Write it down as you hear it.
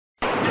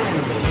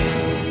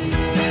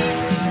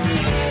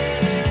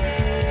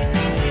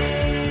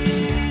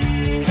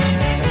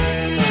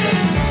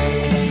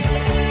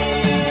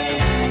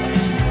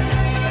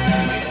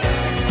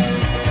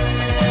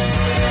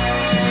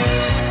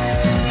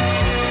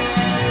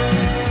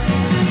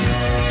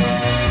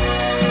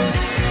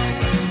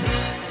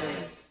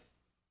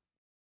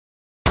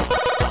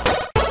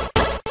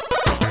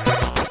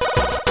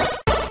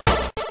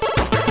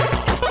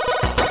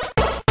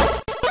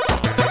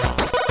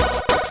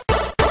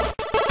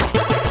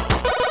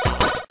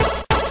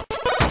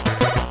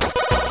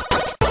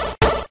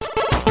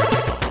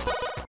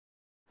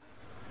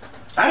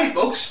Howdy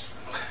folks!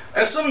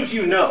 As some of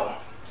you know,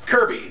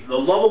 Kirby, the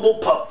lovable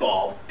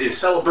puffball, is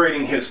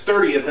celebrating his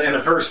 30th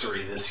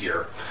anniversary this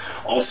year.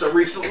 Also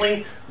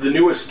recently, the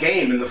newest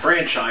game in the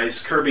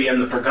franchise, Kirby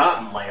and the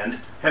Forgotten Land,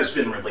 has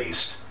been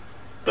released.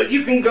 But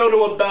you can go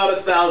to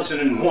about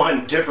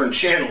 1,001 different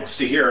channels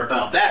to hear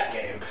about that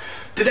game.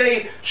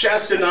 Today,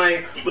 Shasta and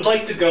I would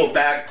like to go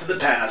back to the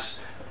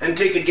past and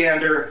take a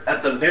gander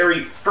at the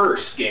very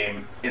first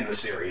game in the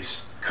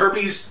series,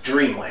 Kirby's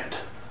Dream Land.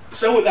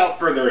 So without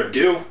further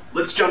ado,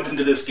 let's jump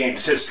into this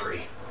game's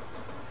history.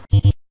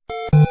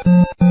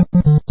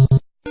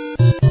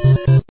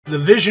 The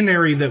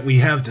visionary that we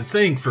have to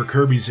thank for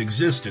Kirby's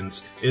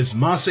existence is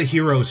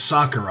Masahiro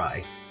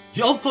Sakurai.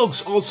 Y'all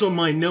folks also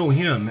might know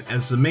him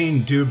as the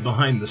main dude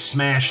behind the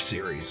Smash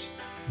series.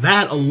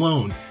 That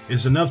alone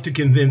is enough to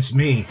convince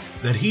me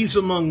that he's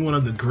among one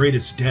of the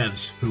greatest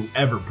devs who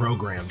ever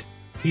programmed.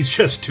 He's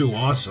just too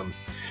awesome.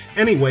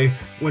 Anyway,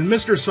 when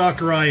Mr.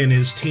 Sakurai and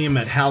his team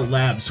at HAL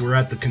Labs were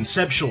at the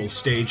conceptual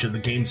stage of the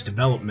game's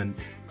development,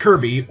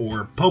 Kirby,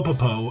 or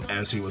Popopo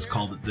as he was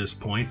called at this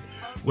point,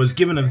 was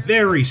given a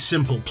very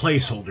simple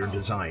placeholder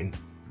design.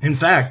 In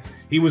fact,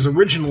 he was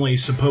originally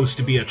supposed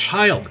to be a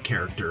child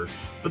character,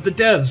 but the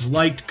devs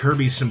liked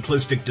Kirby's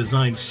simplistic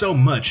design so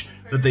much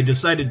that they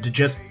decided to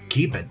just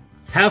keep it.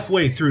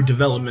 Halfway through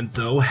development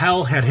though,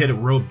 HAL had hit a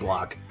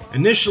roadblock.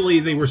 Initially,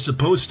 they were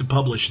supposed to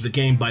publish the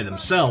game by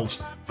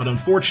themselves, but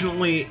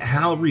unfortunately,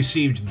 HAL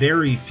received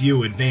very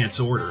few advance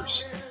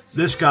orders.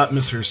 This got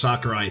Mr.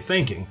 Sakurai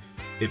thinking,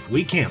 if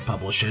we can't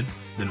publish it,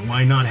 then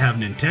why not have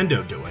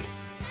Nintendo do it?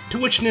 To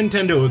which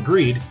Nintendo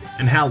agreed,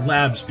 and HAL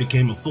Labs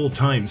became a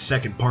full-time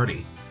second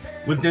party.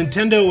 With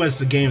Nintendo as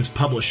the game's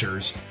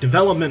publishers,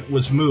 development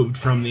was moved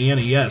from the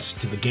NES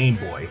to the Game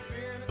Boy.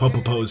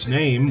 Popopo's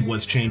name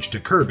was changed to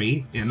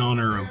Kirby, in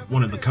honor of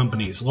one of the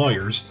company's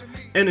lawyers,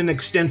 and an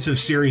extensive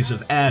series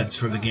of ads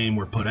for the game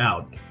were put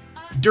out.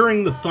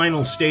 During the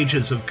final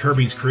stages of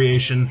Kirby's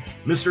creation,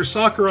 Mr.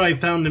 Sakurai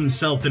found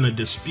himself in a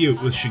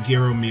dispute with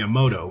Shigeru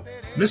Miyamoto.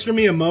 Mr.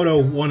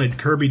 Miyamoto wanted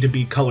Kirby to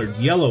be colored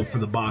yellow for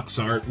the box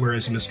art,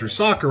 whereas Mr.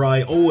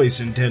 Sakurai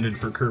always intended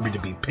for Kirby to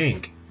be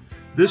pink.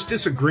 This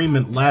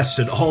disagreement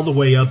lasted all the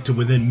way up to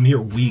within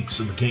mere weeks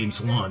of the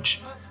game's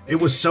launch. It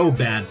was so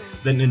bad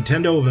that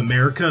Nintendo of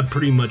America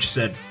pretty much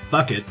said,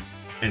 fuck it,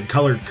 and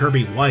colored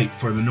Kirby white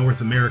for the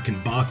North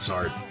American box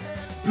art.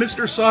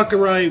 Mr.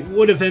 Sakurai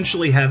would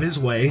eventually have his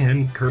way,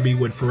 and Kirby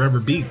would forever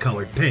be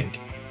colored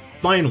pink.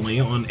 Finally,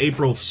 on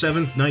April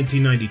 7th,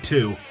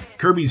 1992,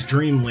 Kirby's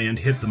Dream Land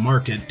hit the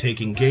market,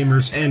 taking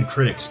gamers and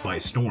critics by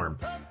storm.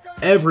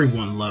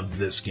 Everyone loved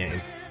this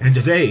game, and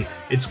today,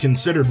 it's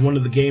considered one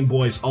of the Game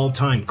Boy's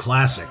all-time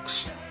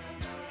classics.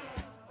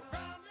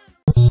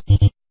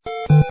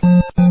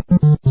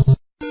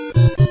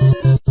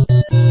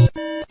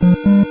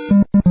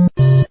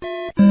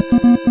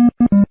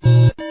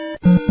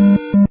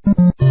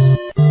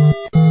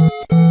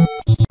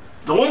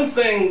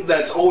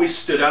 That's always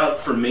stood out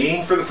for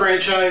me for the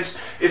franchise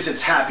is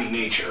its happy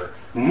nature.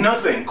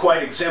 Nothing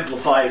quite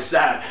exemplifies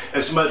that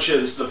as much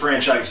as the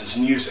franchise's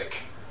music.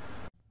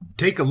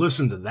 Take a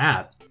listen to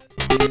that.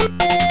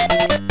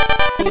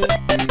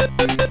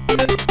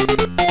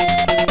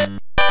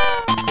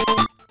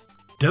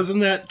 Doesn't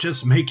that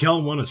just make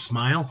y'all want to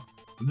smile?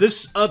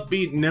 This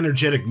upbeat and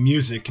energetic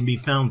music can be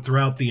found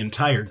throughout the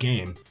entire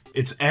game.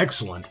 It's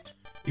excellent.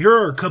 Here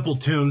are a couple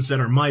tunes that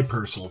are my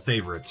personal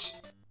favorites.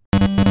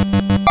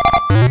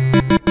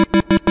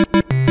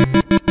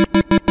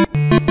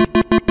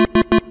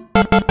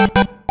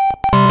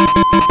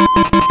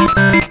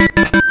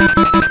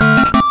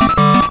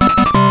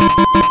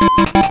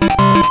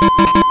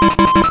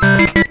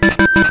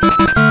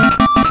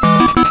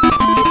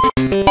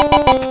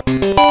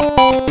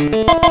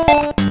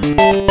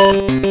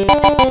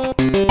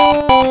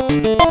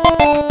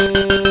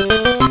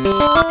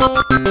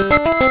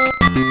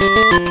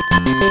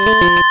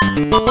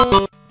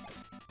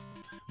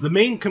 The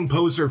main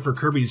composer for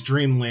Kirby's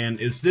Dream Land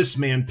is this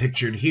man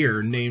pictured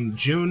here, named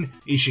Jun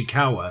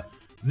Ishikawa.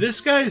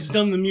 This guy's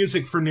done the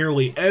music for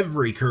nearly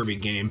every Kirby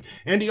game,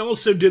 and he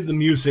also did the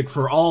music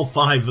for all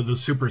 5 of the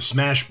Super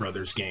Smash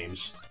Bros.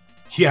 Games.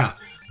 Yeah,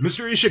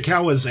 Mr.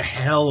 Ishikawa is a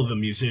hell of a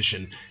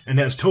musician, and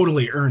has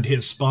totally earned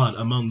his spot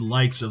among the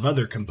likes of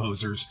other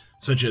composers,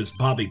 such as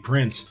Bobby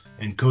Prince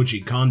and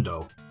Koji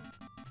Kondo.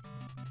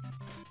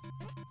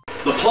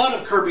 The plot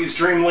of Kirby's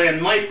Dream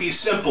Land might be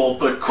simple,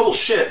 but cool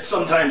shit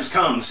sometimes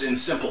comes in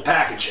simple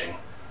packaging.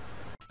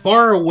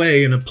 Far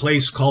away in a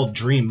place called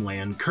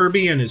Dreamland,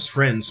 Kirby and his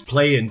friends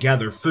play and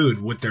gather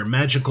food with their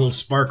magical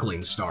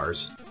sparkling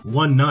stars.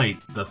 One night,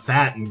 the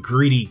fat and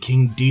greedy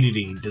King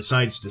Dedede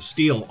decides to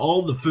steal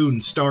all the food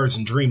and stars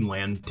in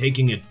Dreamland,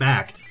 taking it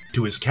back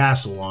to his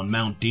castle on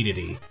Mount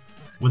Dedede.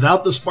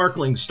 Without the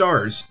sparkling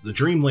stars, the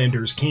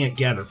Dreamlanders can't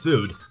gather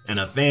food, and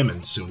a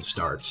famine soon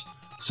starts.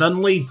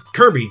 Suddenly,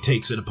 Kirby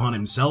takes it upon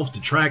himself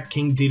to track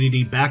King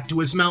Dedede back to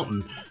his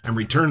mountain and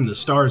return the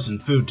stars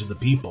and food to the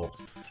people.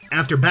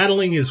 After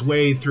battling his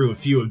way through a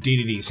few of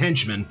Dedede's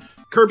henchmen,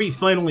 Kirby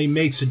finally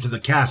makes it to the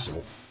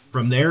castle.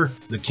 From there,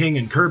 the king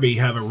and Kirby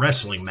have a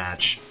wrestling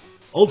match.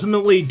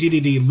 Ultimately,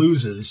 Dedede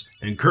loses,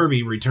 and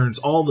Kirby returns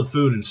all the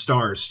food and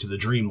stars to the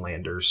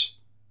Dreamlanders.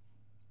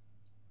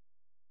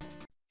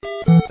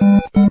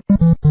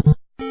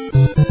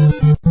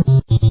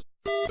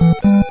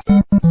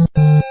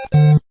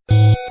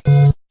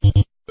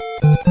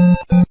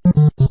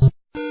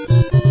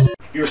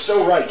 You're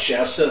so right,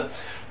 Shasta.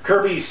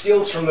 Kirby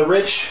steals from the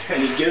rich,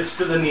 and he gives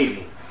to the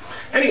needy.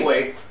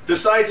 Anyway,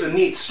 besides a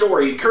neat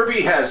story,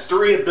 Kirby has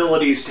 3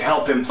 abilities to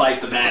help him fight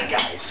the bad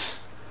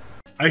guys.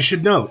 I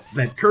should note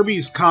that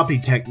Kirby's copy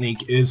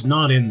technique is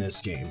not in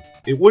this game.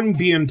 It wouldn't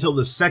be until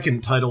the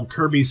second title,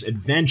 Kirby's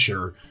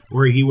Adventure,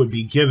 where he would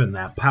be given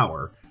that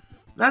power.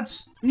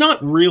 That's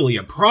not really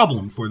a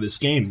problem for this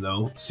game,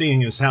 though,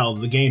 seeing as how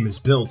the game is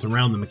built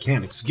around the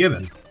mechanics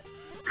given.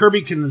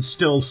 Kirby can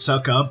still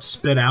suck up,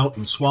 spit out,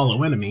 and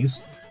swallow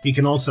enemies. He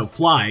can also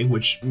fly,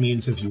 which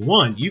means if you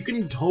want, you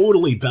can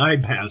totally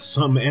bypass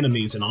some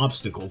enemies and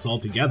obstacles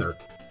altogether.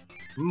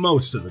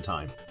 Most of the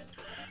time.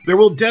 There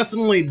will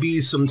definitely be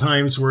some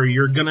times where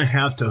you're gonna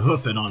have to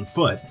hoof it on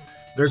foot.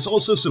 There's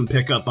also some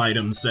pickup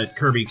items that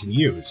Kirby can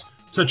use,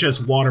 such as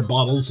water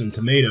bottles and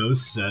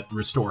tomatoes that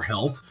restore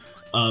health,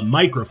 a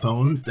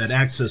microphone that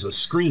acts as a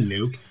screen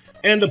nuke,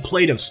 and a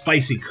plate of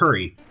spicy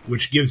curry,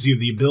 which gives you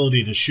the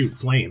ability to shoot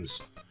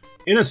flames.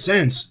 In a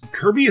sense,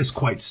 Kirby is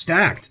quite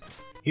stacked.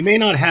 He may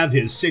not have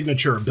his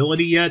signature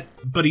ability yet,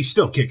 but he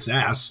still kicks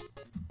ass.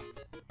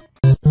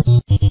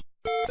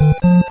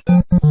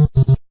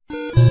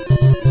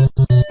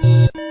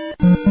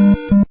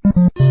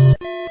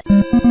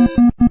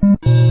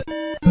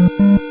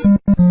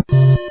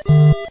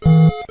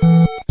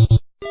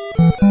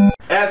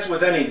 As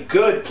with any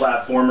good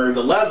platformer,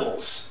 the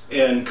levels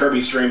in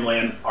Kirby's Dream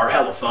Land are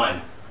hella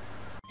fun.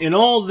 In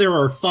all, there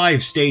are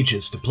 5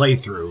 stages to play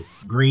through: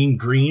 Green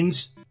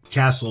Greens,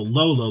 Castle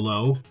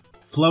Lololo,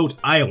 Float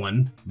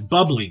Island,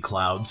 Bubbly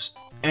Clouds,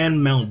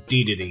 and Mount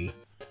Dedede.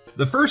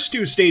 The first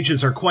 2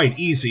 stages are quite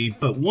easy,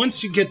 but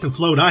once you get to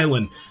Float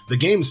Island, the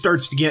game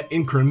starts to get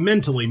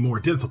incrementally more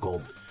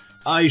difficult.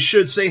 I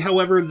should say,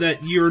 however,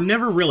 that you're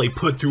never really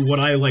put through what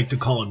I like to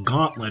call a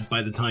gauntlet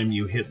by the time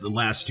you hit the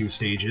last 2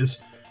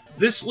 stages.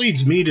 This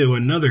leads me to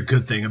another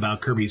good thing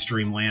about Kirby's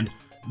Dream Land.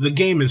 The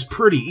game is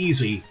pretty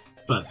easy,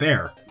 but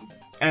fair.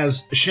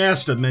 As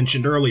Shasta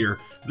mentioned earlier,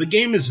 the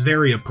game is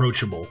very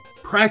approachable.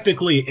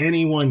 Practically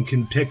anyone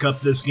can pick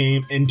up this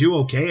game and do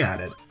okay at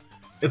it.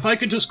 If I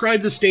could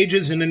describe the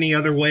stages in any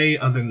other way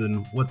other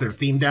than what they're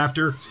themed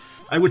after,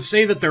 I would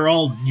say that they're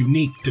all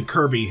unique to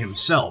Kirby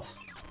himself.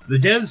 The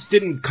devs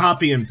didn't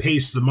copy and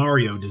paste the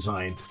Mario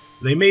design.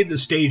 They made the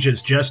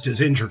stages just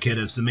as intricate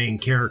as the main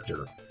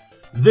character.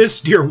 This,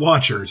 dear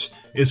watchers,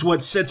 is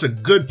what sets a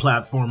good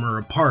platformer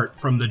apart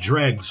from the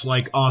dregs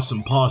like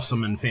Awesome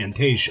Possum and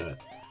Fantasia.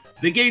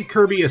 They gave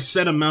Kirby a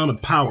set amount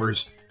of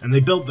powers, and they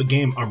built the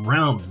game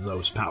around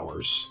those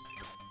powers.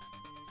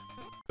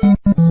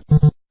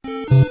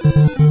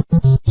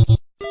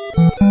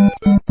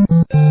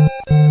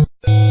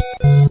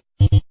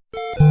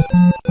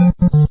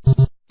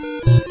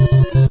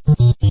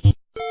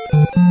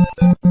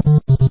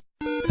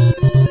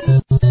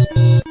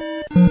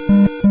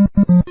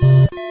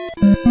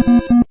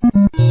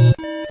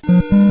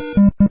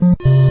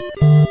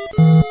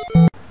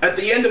 At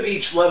the end of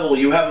each level,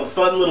 you have a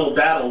fun little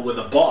battle with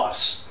a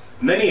boss,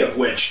 many of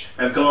which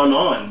have gone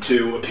on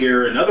to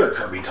appear in other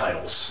Kirby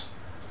titles.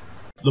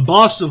 The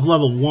boss of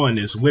level 1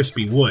 is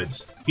Wispy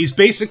Woods. He's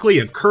basically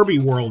a Kirby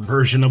World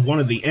version of one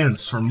of the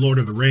Ents from Lord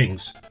of the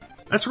Rings.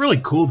 That's really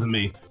cool to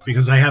me,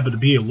 because I happen to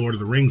be a Lord of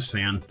the Rings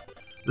fan.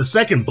 The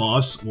second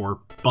boss, or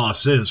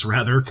bosses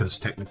rather, because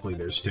technically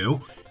there's 2,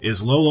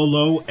 is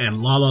Lololo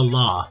and La La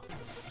La.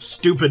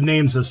 Stupid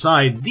names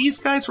aside, these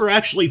guys were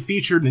actually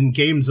featured in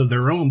games of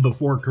their own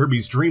before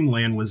Kirby's Dream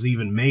Land was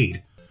even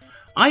made.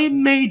 I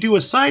may do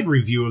a side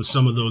review of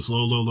some of those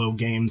Lololo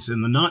games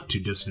in the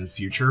not-too-distant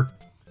future.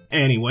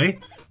 Anyway,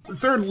 the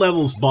third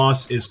level's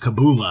boss is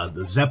Kabula,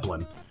 the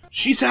Zeppelin.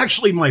 She's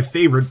actually my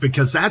favorite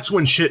because that's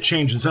when shit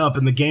changes up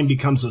and the game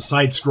becomes a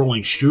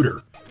side-scrolling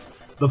shooter.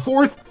 The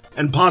fourth,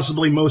 and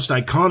possibly most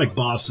iconic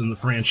boss in the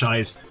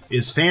franchise,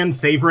 is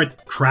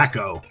fan-favorite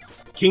Kracko.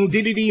 King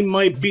Dedede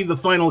might be the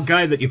final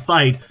guy that you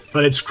fight,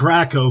 but it's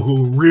Kracko who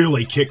will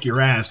really kick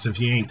your ass if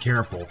you ain't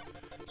careful.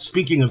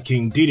 Speaking of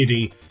King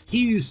Dedede,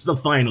 he's the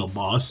final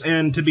boss,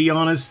 and to be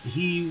honest,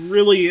 he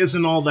really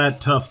isn't all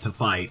that tough to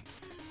fight.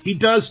 He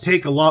does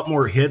take a lot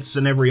more hits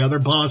than every other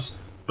boss,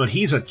 but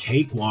he's a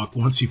cakewalk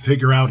once you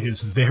figure out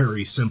his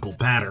very simple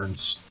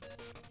patterns.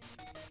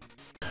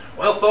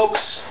 Well,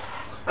 folks,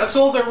 that's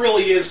all there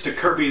really is to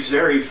Kirby's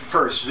very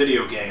first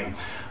video game.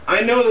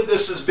 I know that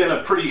this has been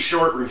a pretty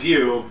short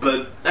review,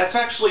 but that's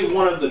actually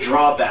one of the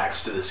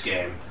drawbacks to this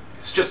game.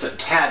 It's just a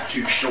tad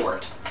too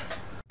short.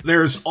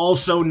 There's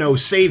also no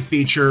save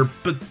feature,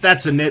 but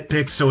that's a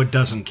nitpick, so it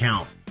doesn't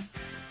count.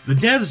 The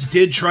devs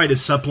did try to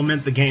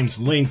supplement the game's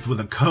length with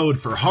a code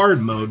for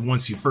hard mode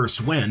once you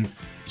first win,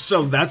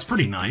 so that's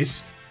pretty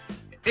nice.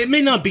 It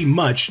may not be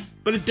much,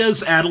 but it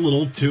does add a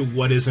little to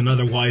what is an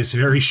otherwise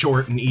very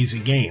short and easy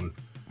game.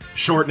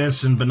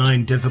 Shortness and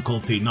benign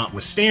difficulty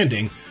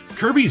notwithstanding,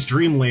 Kirby's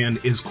Dream Land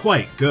is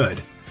quite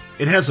good.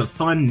 It has a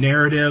fun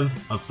narrative,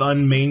 a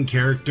fun main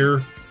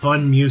character,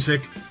 fun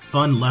music,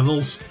 fun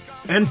levels,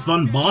 and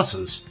fun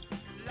bosses.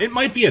 It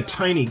might be a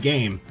tiny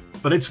game,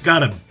 but it's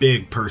got a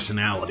big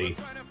personality.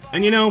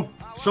 And you know,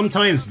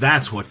 sometimes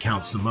that's what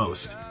counts the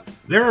most.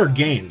 There are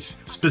games,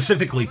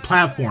 specifically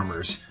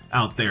platformers,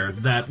 out there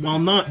that, while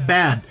not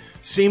bad,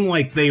 seem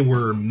like they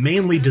were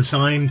mainly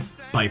designed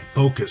by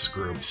focus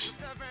groups.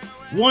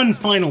 One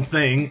final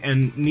thing,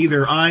 and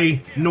neither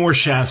I nor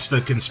Shasta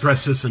can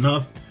stress this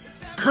enough,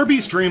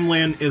 Kirby's Dream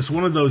Land is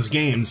one of those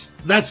games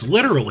that's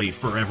literally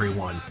for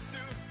everyone.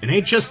 It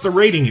ain't just the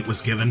rating it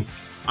was given.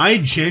 I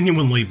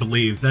genuinely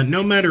believe that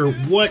no matter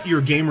what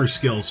your gamer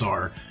skills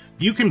are,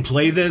 you can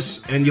play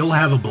this and you'll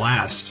have a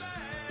blast.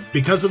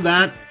 Because of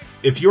that,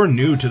 if you're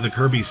new to the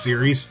Kirby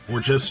series, or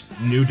just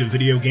new to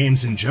video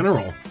games in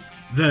general,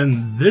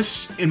 then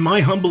this, in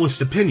my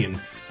humblest opinion,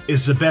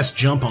 is the best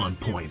jump-on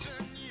point.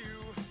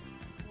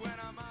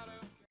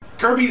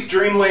 Kirby's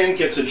Dream Land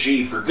gets a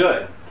G for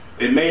good.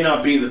 It may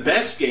not be the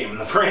best game in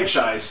the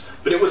franchise,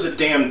 but it was a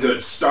damn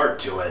good start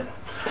to it.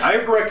 I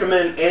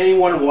recommend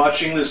anyone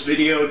watching this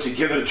video to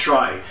give it a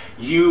try.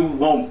 You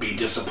won't be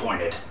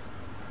disappointed.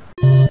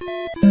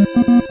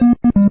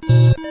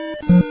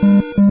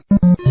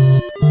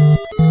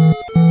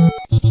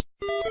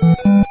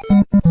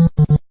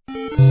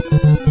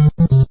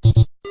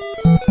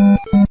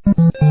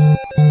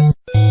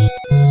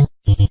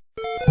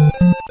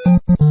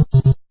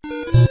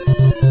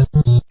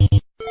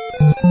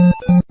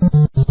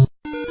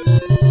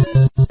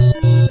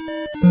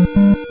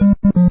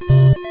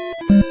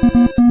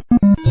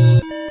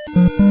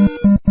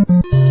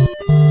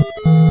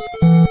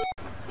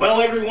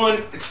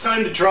 Everyone, it's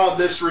time to draw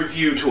this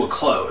review to a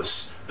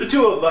close. The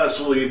two of us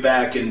will be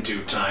back in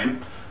due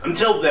time.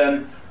 Until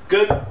then,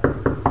 good...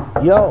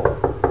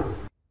 Yo,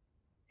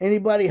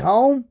 anybody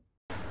home?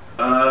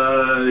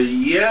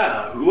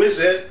 Yeah, who is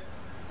it?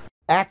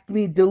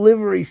 ACME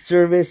Delivery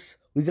Service,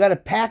 we got a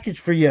package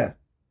for you.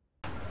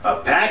 A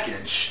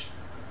package?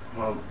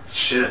 Well,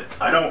 shit,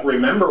 I don't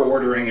remember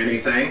ordering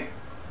anything.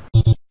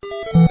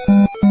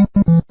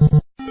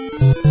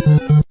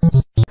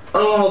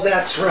 Oh,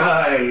 that's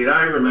right.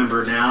 I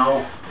remember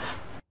now.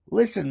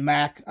 Listen,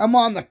 Mac, I'm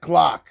on the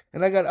clock,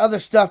 and I got other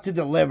stuff to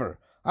deliver.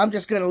 I'm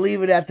just gonna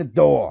leave it at the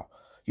door.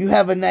 You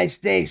have a nice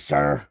day,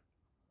 sir.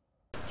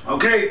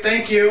 Okay,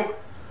 thank you.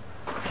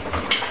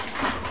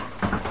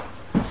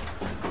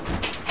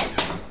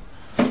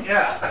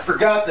 Yeah, I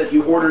forgot that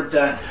you ordered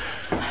that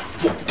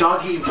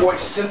doggy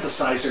voice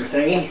synthesizer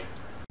thingy.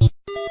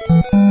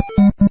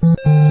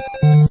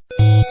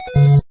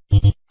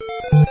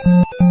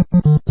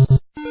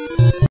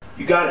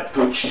 You got it,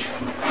 Pooch.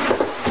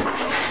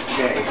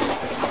 Okay.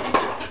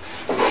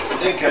 I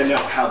think I know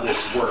how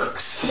this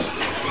works.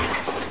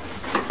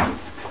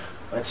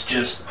 Let's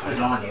just put it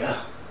on you.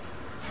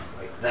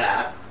 Like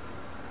that.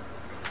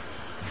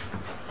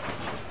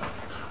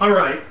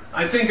 Alright,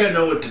 I think I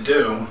know what to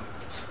do.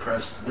 Just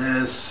press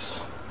this.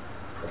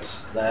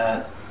 Press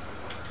that.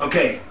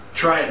 Okay,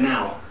 try it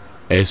now.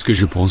 Est-ce que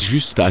je pense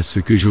juste à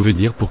ce que je veux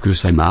dire pour que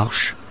ça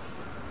marche?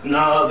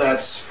 No,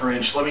 that's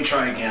French. Let me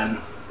try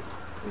again.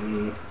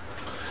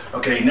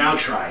 Okay, now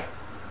try.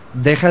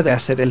 Deja de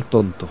hacer el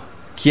tonto.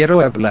 Quiero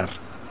hablar.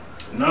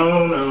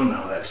 No,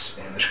 that's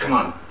Spanish. Come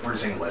on,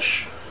 where's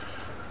English?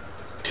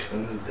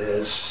 Tune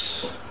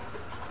this.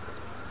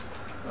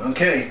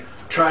 Okay,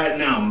 try it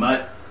now,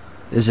 mutt.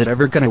 Is it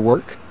ever gonna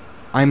work?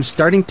 I'm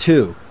starting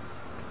to.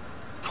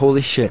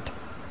 Holy shit.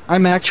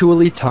 I'm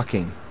actually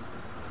talking.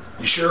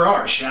 You sure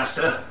are,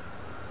 Shasta.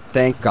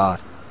 Thank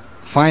God.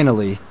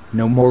 Finally,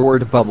 no more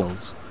word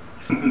bubbles.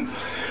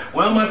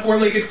 Well, my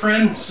four-legged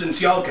friend,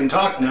 since y'all can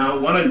talk now,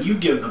 why don't you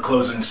give the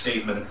closing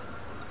statement?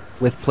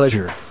 With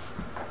pleasure.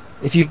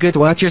 If you good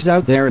watchers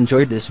out there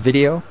enjoyed this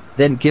video,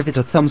 then give it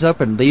a thumbs up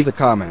and leave a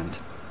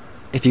comment.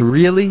 If you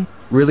really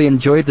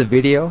enjoyed the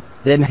video,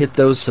 then hit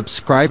those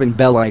subscribe and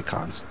bell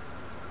icons.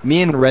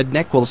 Me and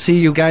Redneck will see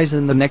you guys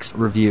in the next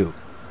review.